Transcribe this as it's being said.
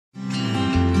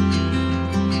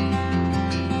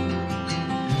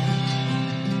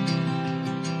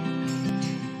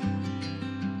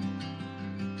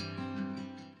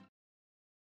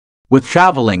With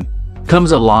traveling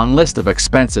comes a long list of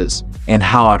expenses, and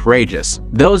how outrageous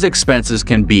those expenses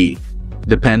can be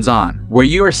depends on where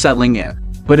you are settling in.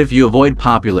 But if you avoid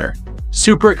popular,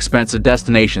 super expensive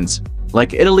destinations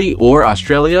like Italy or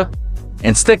Australia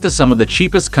and stick to some of the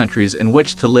cheapest countries in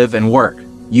which to live and work,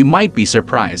 you might be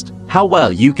surprised how well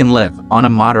you can live on a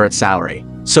moderate salary.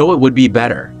 So it would be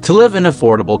better to live in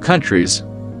affordable countries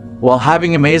while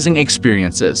having amazing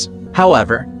experiences.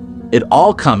 However, it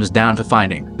all comes down to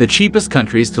finding the cheapest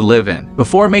countries to live in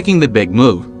before making the big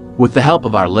move. With the help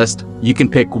of our list, you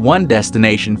can pick one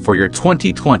destination for your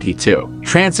 2022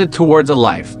 transit towards a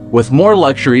life with more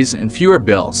luxuries and fewer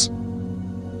bills.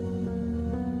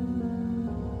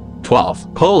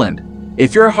 12. Poland.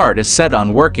 If your heart is set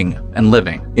on working and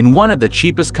living in one of the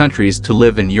cheapest countries to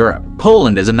live in Europe,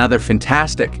 Poland is another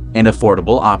fantastic and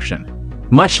affordable option.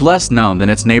 Much less known than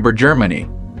its neighbor Germany,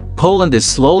 Poland is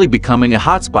slowly becoming a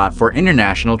hotspot for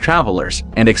international travelers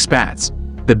and expats.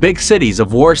 The big cities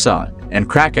of Warsaw and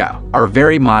Krakow are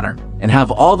very modern and have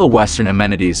all the Western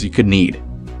amenities you could need.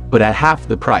 But at half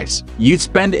the price you'd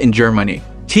spend in Germany,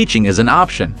 teaching is an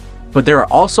option. But there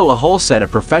are also a whole set of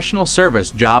professional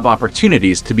service job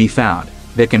opportunities to be found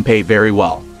that can pay very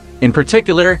well. In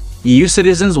particular, EU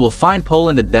citizens will find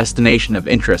Poland a destination of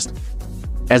interest,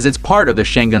 as it's part of the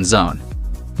Schengen zone,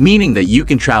 meaning that you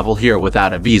can travel here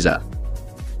without a visa.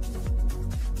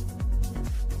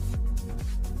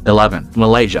 11.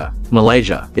 Malaysia.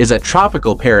 Malaysia is a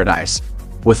tropical paradise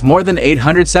with more than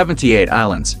 878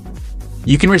 islands.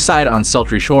 You can reside on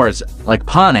sultry shores like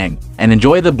Penang and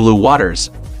enjoy the blue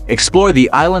waters, explore the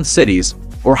island cities,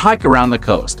 or hike around the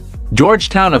coast.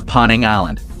 Georgetown of Penang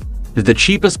Island is the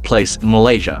cheapest place in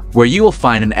Malaysia, where you will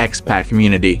find an expat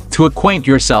community to acquaint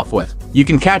yourself with. You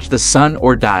can catch the sun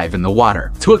or dive in the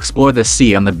water to explore the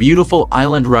sea on the beautiful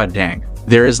island Redang.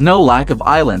 There is no lack of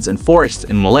islands and forests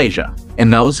in Malaysia,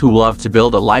 and those who love to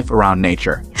build a life around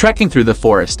nature, trekking through the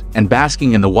forest and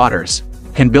basking in the waters,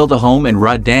 can build a home in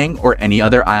Redang or any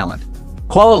other island.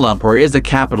 Kuala Lumpur is the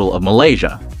capital of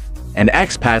Malaysia, and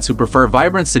expats who prefer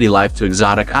vibrant city life to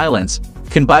exotic islands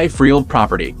can buy freehold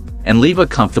property and live a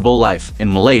comfortable life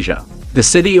in Malaysia. The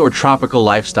city or tropical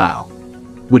lifestyle,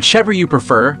 whichever you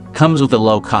prefer, comes with a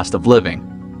low cost of living.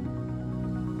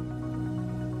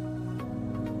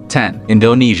 10.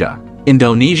 Indonesia.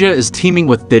 Indonesia is teeming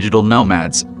with digital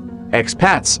nomads,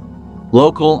 expats,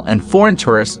 local and foreign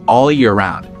tourists all year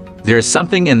round. There is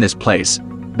something in this place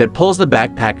that pulls the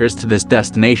backpackers to this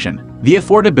destination. The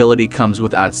affordability comes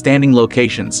with outstanding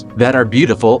locations that are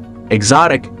beautiful,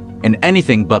 exotic, and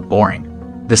anything but boring.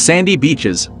 The sandy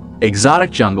beaches,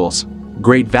 exotic jungles,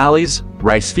 great valleys,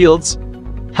 rice fields,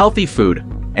 healthy food,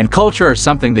 and culture are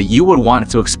something that you would want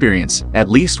to experience at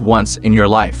least once in your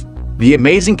life. The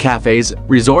amazing cafes,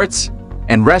 resorts,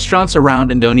 and restaurants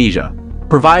around Indonesia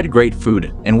provide great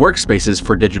food and workspaces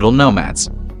for digital nomads.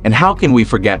 And how can we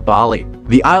forget Bali?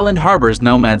 The island harbors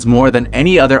nomads more than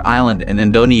any other island in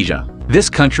Indonesia. This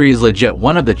country is legit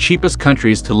one of the cheapest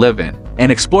countries to live in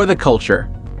and explore the culture,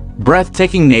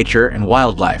 breathtaking nature and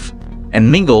wildlife, and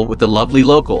mingle with the lovely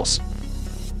locals.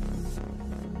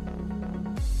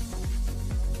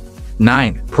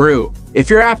 9. Peru. If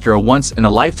you're after a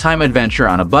once-in-a-lifetime adventure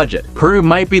on a budget, Peru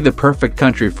might be the perfect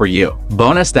country for you.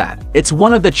 Bonus that, it's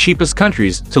one of the cheapest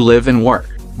countries to live and work.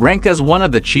 Ranked as one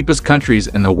of the cheapest countries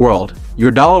in the world,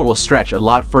 your dollar will stretch a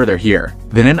lot further here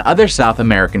than in other South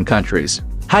American countries.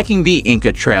 Hiking the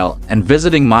Inca Trail and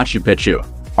visiting Machu Picchu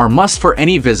are must for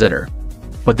any visitor,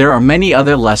 but there are many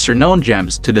other lesser-known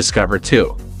gems to discover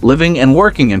too. Living and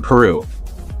working in Peru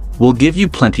will give you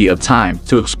plenty of time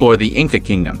to explore the Inca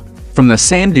Kingdom, from the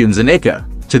sand dunes in Ica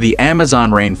to the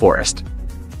Amazon rainforest.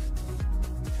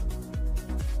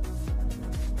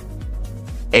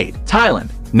 8.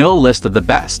 Thailand. No list of the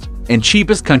best and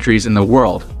cheapest countries in the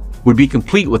world would be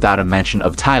complete without a mention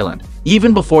of Thailand.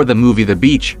 Even before the movie The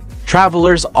Beach,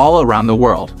 travelers all around the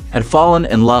world had fallen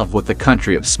in love with the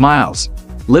country of smiles.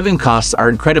 Living costs are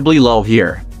incredibly low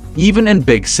here, even in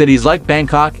big cities like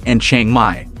Bangkok and Chiang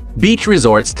Mai. Beach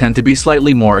resorts tend to be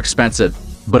slightly more expensive,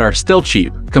 but are still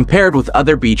cheap compared with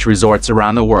other beach resorts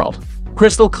around the world.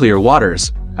 Crystal clear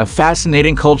waters, a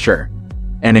fascinating culture,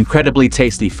 and incredibly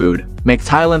tasty food make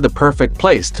Thailand the perfect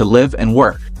place to live and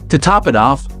work. To top it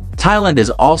off, Thailand is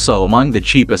also among the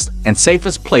cheapest and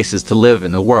safest places to live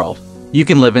in the world. You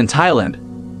can live in Thailand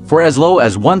for as low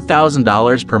as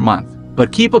 $1,000 per month,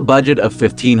 but keep a budget of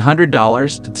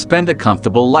 $1,500 to spend a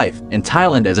comfortable life in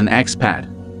Thailand as an expat.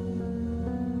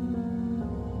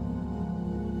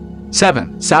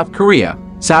 7. South Korea.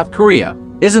 South Korea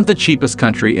isn't the cheapest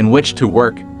country in which to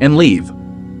work and live,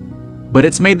 but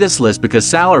it's made this list because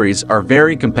salaries are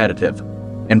very competitive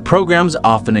and programs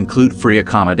often include free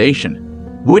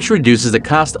accommodation, which reduces the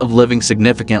cost of living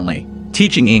significantly.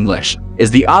 Teaching English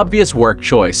is the obvious work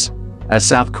choice, as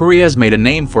South Korea has made a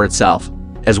name for itself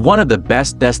as one of the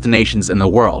best destinations in the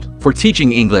world for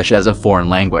teaching English as a foreign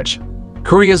language.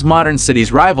 Korea's modern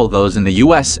cities rival those in the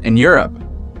US and Europe.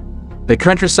 The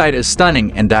countryside is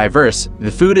stunning and diverse, the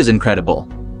food is incredible,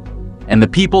 and the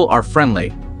people are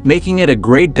friendly, making it a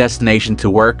great destination to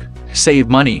work, save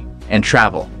money, and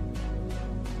travel.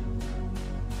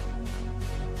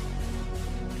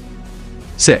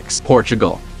 6.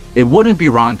 Portugal. It wouldn't be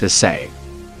wrong to say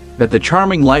that the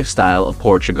charming lifestyle of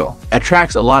Portugal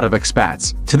attracts a lot of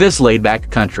expats to this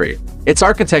laid-back country. Its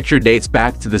architecture dates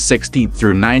back to the 16th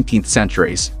through 19th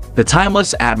centuries. The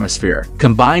timeless atmosphere,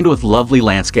 combined with lovely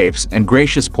landscapes and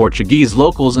gracious Portuguese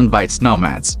locals, invites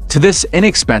nomads to this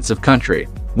inexpensive country.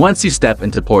 Once you step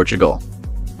into Portugal,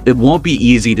 it won't be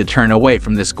easy to turn away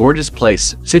from this gorgeous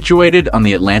place situated on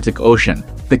the Atlantic Ocean.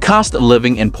 The cost of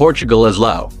living in Portugal is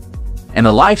low, and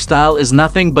the lifestyle is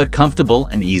nothing but comfortable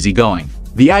and easygoing.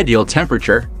 The ideal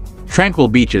temperature, tranquil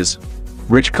beaches,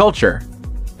 rich culture,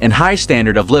 and high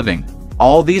standard of living,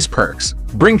 all these perks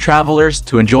bring travelers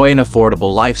to enjoy an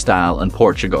affordable lifestyle in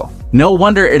Portugal. No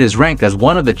wonder it is ranked as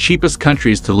one of the cheapest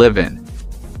countries to live in.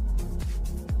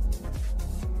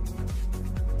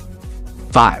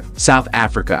 5. South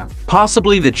Africa.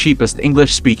 Possibly the cheapest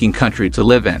English-speaking country to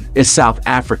live in is South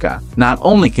Africa. Not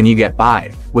only can you get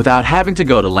by without having to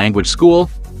go to language school,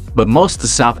 but most of the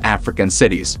South African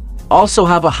cities also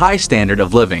have a high standard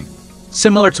of living,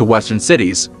 similar to Western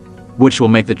cities, which will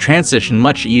make the transition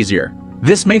much easier.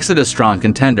 This makes it a strong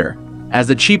contender as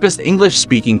the cheapest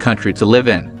English-speaking country to live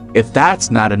in. If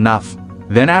that's not enough,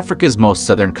 then Africa's most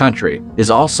southern country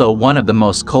is also one of the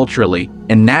most culturally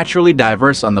and naturally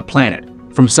diverse on the planet.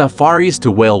 From safaris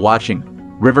to whale watching,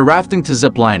 river rafting to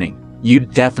ziplining, you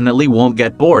definitely won't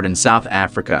get bored in South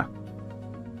Africa.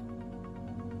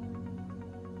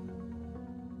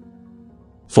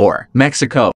 4.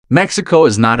 Mexico. Mexico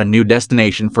is not a new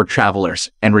destination for travelers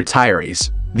and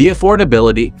retirees. The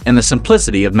affordability and the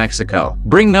simplicity of Mexico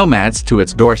bring nomads to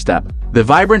its doorstep. The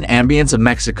vibrant ambience of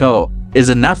Mexico is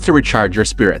enough to recharge your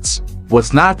spirits.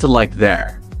 What's not to like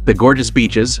there? The gorgeous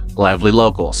beaches, lively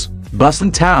locals,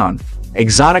 bustling town,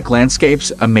 exotic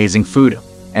landscapes, amazing food,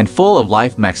 and full of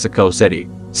life. Mexico City,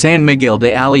 San Miguel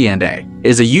de Allende,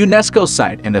 is a UNESCO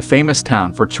site and a famous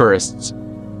town for tourists,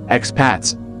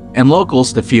 expats, and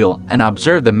locals to feel and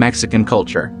observe the Mexican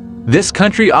culture. This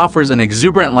country offers an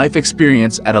exuberant life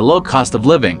experience at a low cost of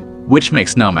living, which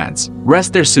makes nomads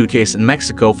rest their suitcase in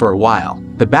Mexico for a while.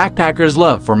 The backpackers'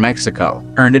 love for Mexico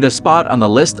earned it a spot on the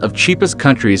list of cheapest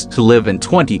countries to live in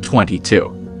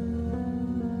 2022.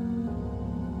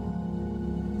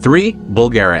 3.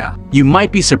 Bulgaria. You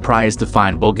might be surprised to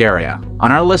find Bulgaria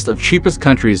on our list of cheapest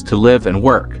countries to live and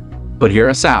work. But hear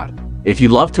us out. If you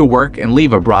love to work and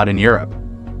live abroad in Europe,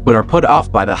 but are put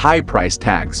off by the high price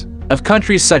tags of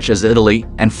countries such as Italy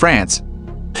and France,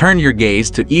 turn your gaze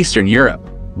to Eastern Europe.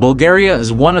 Bulgaria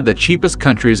is one of the cheapest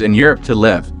countries in Europe to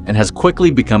live and has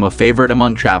quickly become a favorite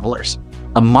among travelers.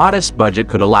 A modest budget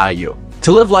could allow you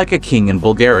to live like a king in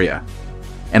Bulgaria,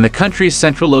 and the country's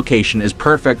central location is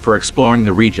perfect for exploring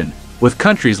the region, with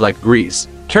countries like Greece,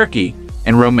 Turkey,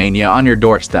 and Romania on your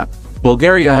doorstep.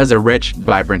 Bulgaria has a rich,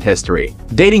 vibrant history,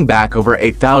 dating back over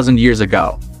 8,000 years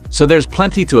ago, so there's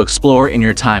plenty to explore in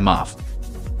your time off.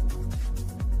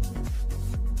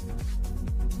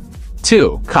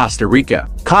 2. Costa Rica.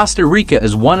 Costa Rica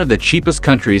is one of the cheapest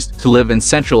countries to live in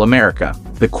Central America.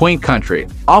 The quaint country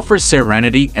offers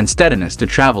serenity and steadiness to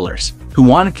travelers who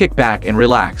want to kick back and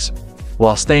relax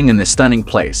while staying in this stunning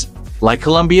place. Like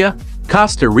Colombia,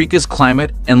 Costa Rica's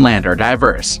climate and land are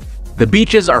diverse. The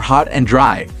beaches are hot and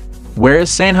dry, whereas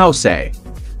San Jose,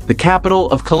 the capital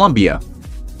of Colombia,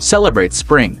 celebrates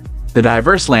spring. The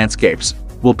diverse landscapes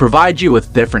will provide you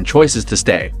with different choices to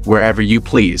stay wherever you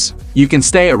please. You can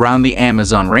stay around the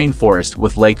Amazon rainforest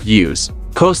with lake views,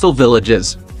 coastal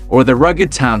villages, or the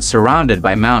rugged towns surrounded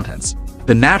by mountains.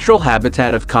 The natural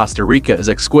habitat of Costa Rica is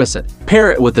exquisite.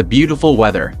 Pair it with the beautiful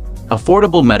weather,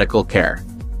 affordable medical care,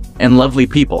 and lovely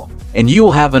people, and you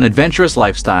will have an adventurous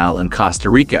lifestyle in Costa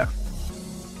Rica.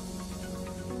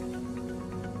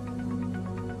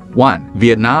 1.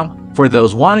 Vietnam. For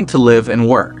those wanting to live and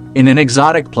work in an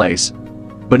exotic place,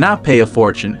 but not pay a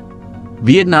fortune,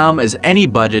 Vietnam is any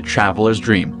budget traveler's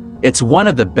dream. It's one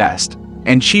of the best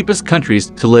and cheapest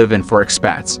countries to live in for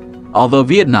expats. Although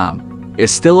Vietnam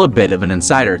is still a bit of an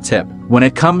insider tip when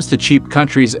it comes to cheap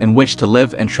countries in which to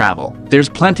live and travel, there's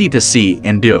plenty to see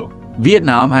and do.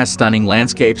 Vietnam has stunning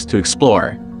landscapes to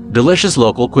explore, delicious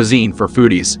local cuisine for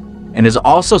foodies, and is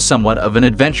also somewhat of an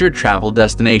adventure travel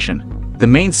destination. The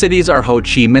main cities are Ho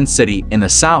Chi Minh City in the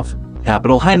south,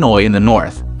 capital Hanoi in the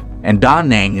north, and Da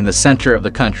Nang in the center of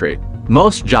the country.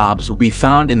 Most jobs will be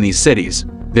found in these cities.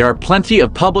 There are plenty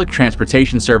of public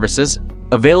transportation services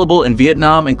available in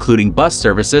Vietnam, including bus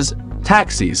services,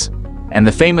 taxis, and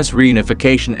the famous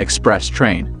Reunification Express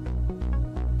train.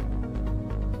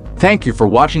 Thank you for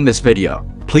watching this video.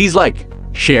 Please like,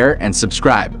 share, and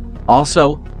subscribe.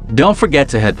 Also, don't forget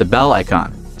to hit the bell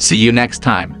icon. See you next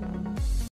time.